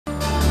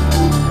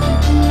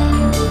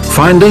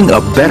Finding a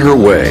better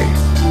way.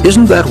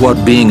 Isn't that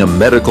what being a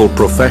medical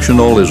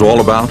professional is all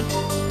about?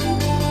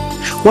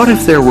 What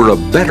if there were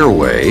a better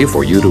way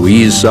for you to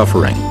ease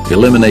suffering,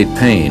 eliminate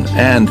pain,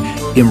 and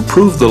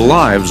improve the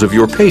lives of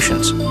your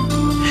patients?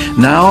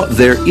 Now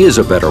there is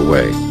a better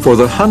way for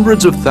the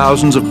hundreds of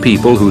thousands of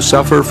people who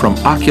suffer from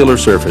ocular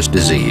surface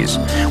disease,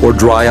 or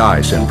dry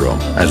eye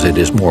syndrome, as it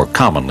is more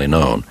commonly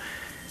known.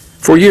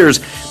 For years,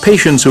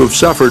 patients who have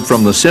suffered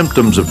from the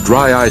symptoms of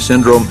dry eye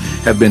syndrome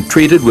have been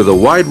treated with a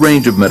wide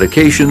range of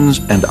medications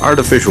and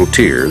artificial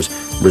tears,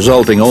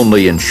 resulting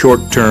only in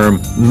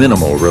short-term,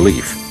 minimal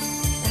relief.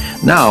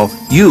 Now,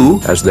 you,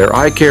 as their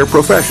eye care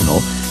professional,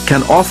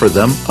 can offer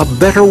them a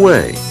better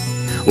way.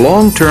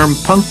 Long-term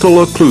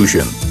punctal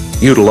occlusion,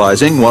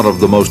 utilizing one of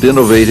the most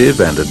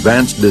innovative and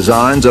advanced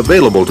designs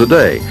available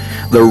today,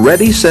 the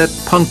Ready-Set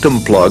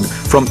Punctum plug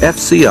from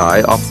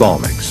FCI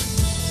Ophthalmics.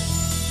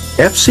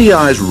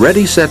 FCI's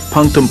Ready-Set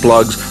Punctum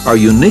plugs are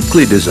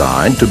uniquely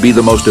designed to be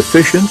the most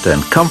efficient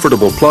and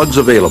comfortable plugs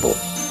available.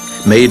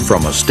 Made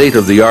from a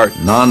state-of-the-art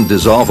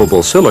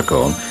non-dissolvable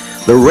silicone,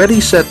 the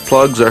Ready-Set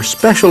plugs are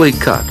specially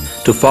cut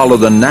to follow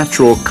the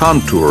natural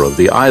contour of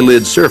the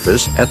eyelid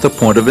surface at the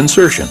point of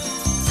insertion.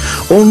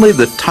 Only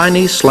the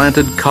tiny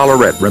slanted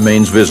collarette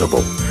remains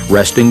visible,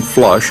 resting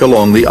flush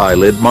along the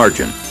eyelid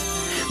margin.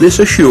 This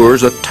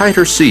assures a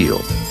tighter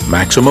seal,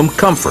 maximum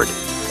comfort,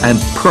 and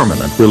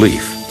permanent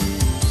relief.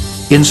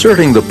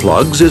 Inserting the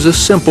plugs is a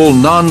simple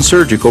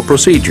non-surgical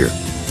procedure.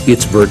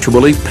 It's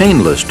virtually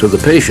painless to the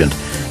patient,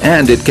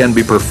 and it can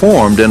be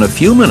performed in a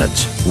few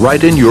minutes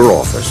right in your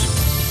office.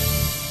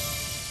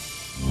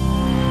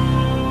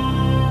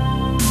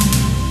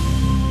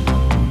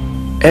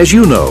 As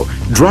you know,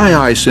 dry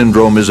eye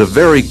syndrome is a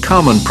very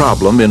common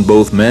problem in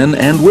both men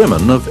and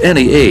women of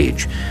any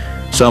age.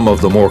 Some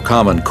of the more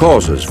common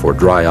causes for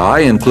dry eye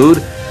include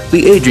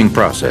the aging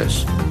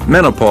process,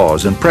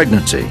 menopause and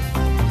pregnancy,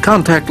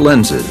 contact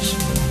lenses,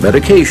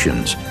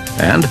 medications,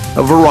 and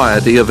a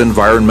variety of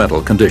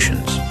environmental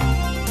conditions.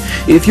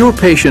 If your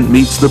patient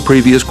meets the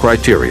previous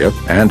criteria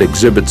and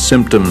exhibits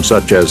symptoms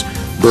such as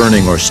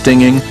burning or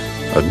stinging,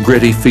 a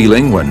gritty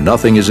feeling when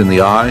nothing is in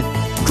the eye,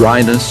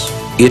 dryness,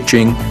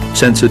 itching,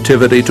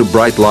 sensitivity to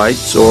bright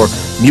lights, or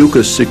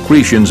mucus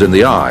secretions in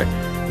the eye,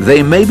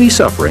 they may be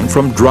suffering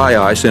from dry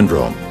eye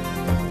syndrome.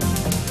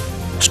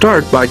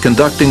 Start by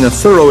conducting a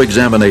thorough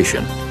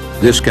examination.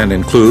 This can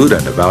include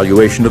an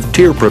evaluation of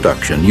tear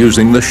production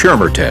using the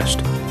Schirmer test.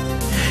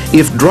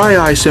 If dry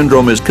eye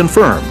syndrome is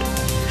confirmed,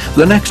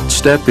 the next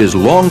step is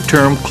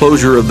long-term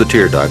closure of the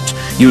tear ducts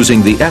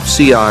using the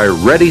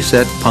FCI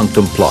Ready-Set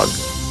Punctum plug.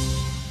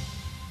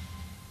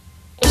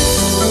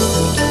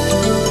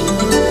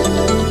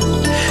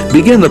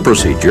 Begin the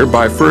procedure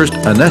by first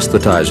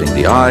anesthetizing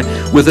the eye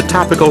with a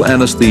topical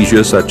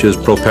anesthesia such as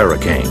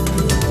proparacaine.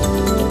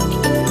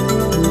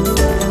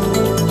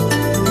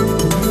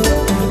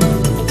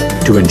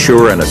 To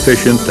ensure an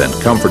efficient and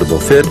comfortable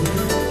fit,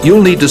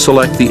 you'll need to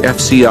select the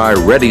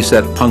FCI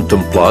Ready-Set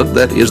Punctum plug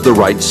that is the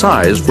right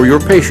size for your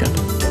patient.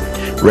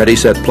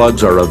 Ready-Set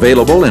plugs are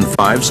available in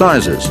 5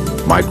 sizes: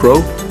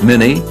 micro,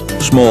 mini,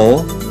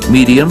 small,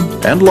 medium,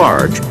 and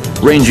large,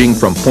 ranging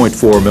from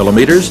 0.4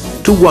 millimeters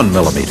to 1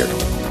 millimeter.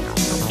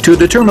 To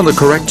determine the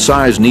correct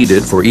size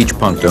needed for each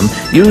punctum,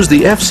 use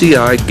the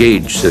FCI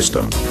gauge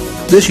system.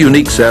 This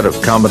unique set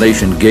of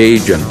combination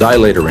gauge and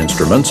dilator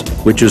instruments,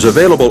 which is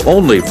available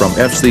only from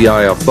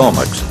FCI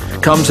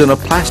Ophthalmics, comes in a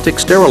plastic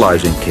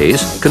sterilizing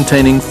case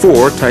containing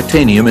 4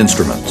 titanium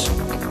instruments.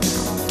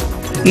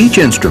 Each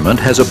instrument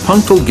has a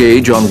punctal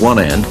gauge on one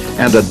end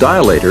and a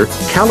dilator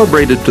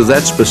calibrated to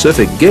that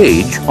specific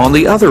gauge on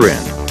the other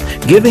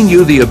end, giving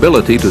you the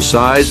ability to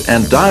size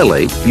and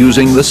dilate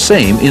using the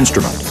same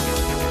instrument.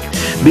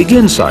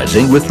 Begin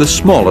sizing with the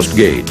smallest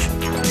gauge.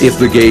 If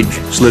the gauge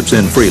slips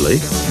in freely,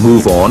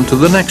 move on to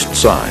the next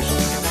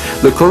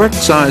size. The correct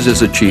size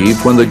is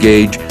achieved when the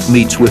gauge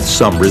meets with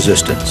some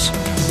resistance.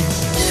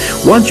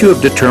 Once you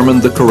have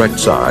determined the correct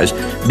size,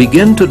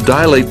 begin to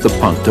dilate the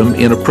punctum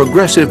in a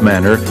progressive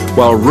manner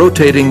while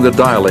rotating the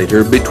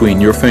dilator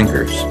between your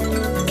fingers.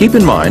 Keep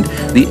in mind,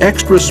 the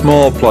extra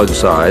small plug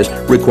size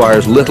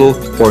requires little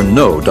or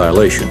no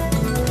dilation.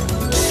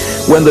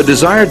 When the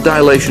desired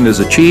dilation is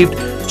achieved,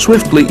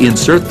 swiftly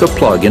insert the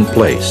plug in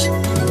place.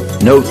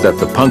 Note that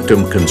the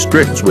punctum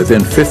constricts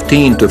within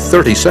 15 to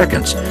 30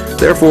 seconds.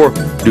 Therefore,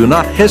 do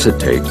not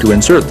hesitate to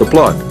insert the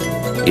plug.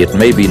 It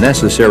may be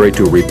necessary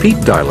to repeat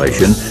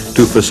dilation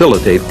to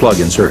facilitate plug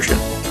insertion.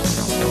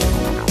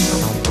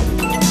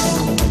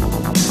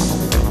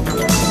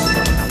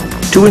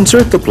 To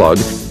insert the plug,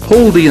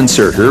 hold the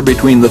inserter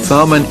between the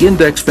thumb and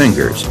index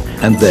fingers,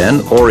 and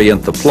then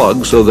orient the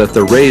plug so that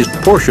the raised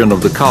portion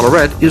of the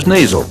collarette is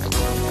nasal.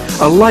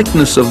 A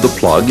likeness of the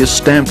plug is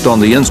stamped on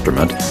the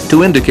instrument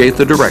to indicate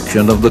the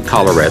direction of the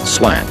collarette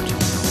slant.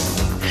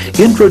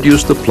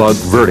 Introduce the plug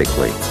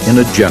vertically in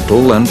a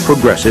gentle and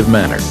progressive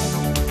manner.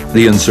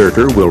 The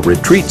inserter will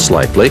retreat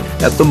slightly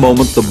at the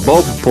moment the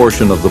bulb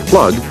portion of the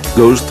plug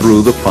goes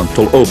through the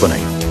punctal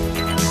opening.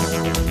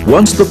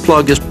 Once the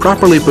plug is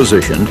properly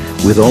positioned,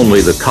 with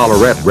only the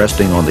collarette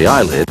resting on the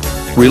eyelid,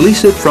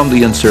 Release it from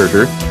the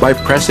inserter by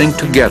pressing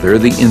together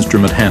the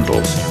instrument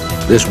handles.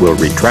 This will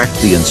retract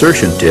the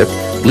insertion tip,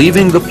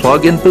 leaving the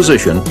plug in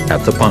position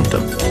at the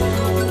punctum.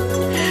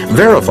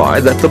 Verify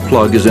that the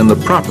plug is in the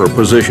proper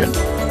position.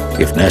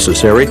 If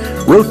necessary,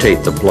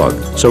 rotate the plug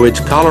so its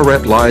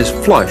collarette lies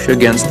flush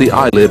against the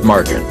eyelid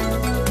margin.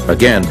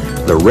 Again,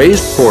 the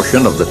raised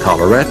portion of the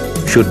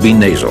collarette should be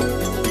nasal.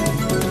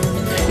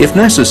 If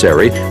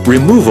necessary,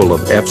 removal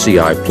of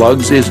FCI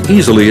plugs is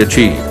easily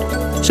achieved.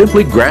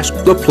 Simply grasp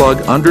the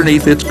plug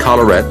underneath its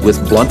collarette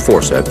with blunt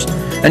forceps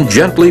and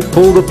gently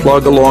pull the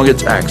plug along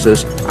its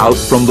axis out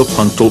from the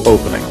punctal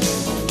opening.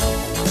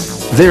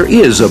 There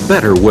is a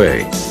better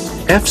way.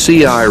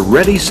 FCI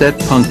ready-set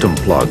punctum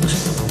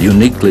plugs,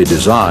 uniquely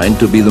designed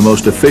to be the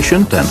most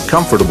efficient and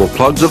comfortable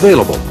plugs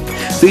available,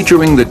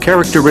 featuring the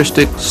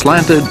characteristic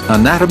slanted,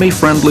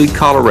 anatomy-friendly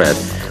collarette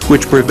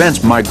which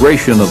prevents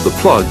migration of the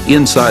plug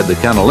inside the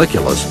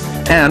canaliculus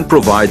and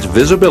provides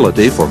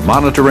visibility for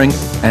monitoring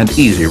and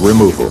easy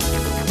removal.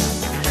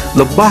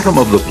 The bottom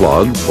of the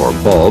plug, or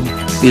bulb,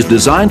 is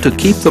designed to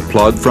keep the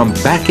plug from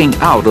backing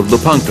out of the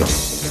punctum,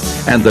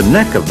 and the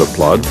neck of the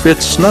plug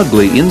fits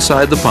snugly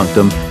inside the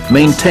punctum,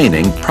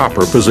 maintaining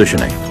proper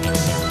positioning.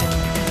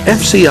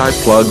 FCI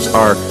plugs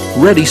are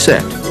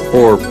ready-set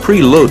or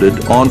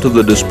preloaded onto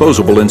the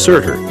disposable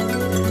inserter,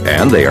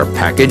 and they are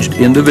packaged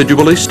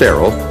individually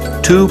sterile,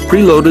 2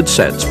 preloaded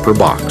sets per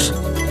box.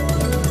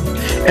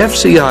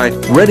 FCI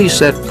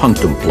ready-set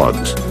punctum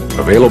plugs,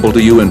 available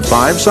to you in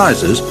 5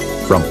 sizes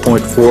from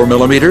 0.4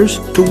 millimeters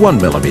to 1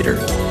 millimeter,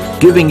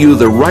 giving you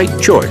the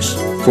right choice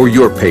for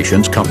your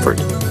patient's comfort.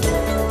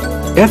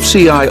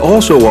 FCI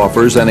also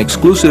offers an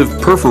exclusive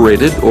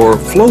perforated or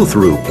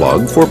flow-through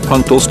plug for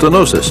punctal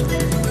stenosis.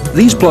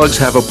 These plugs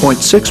have a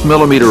 0.6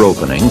 millimeter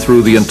opening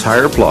through the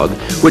entire plug,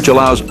 which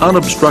allows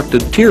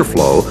unobstructed tear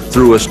flow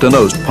through a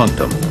stenosed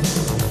punctum.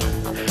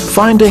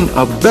 Finding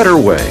a better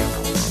way.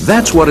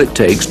 That's what it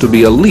takes to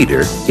be a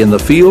leader in the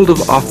field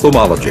of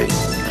ophthalmology.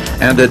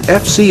 And at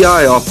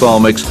FCI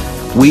Ophthalmics,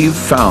 we've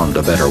found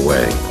a better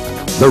way.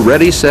 The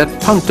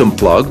ready-set punctum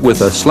plug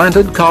with a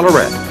slanted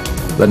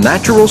collarette, the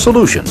natural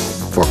solution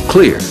for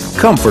clear,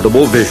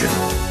 comfortable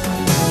vision.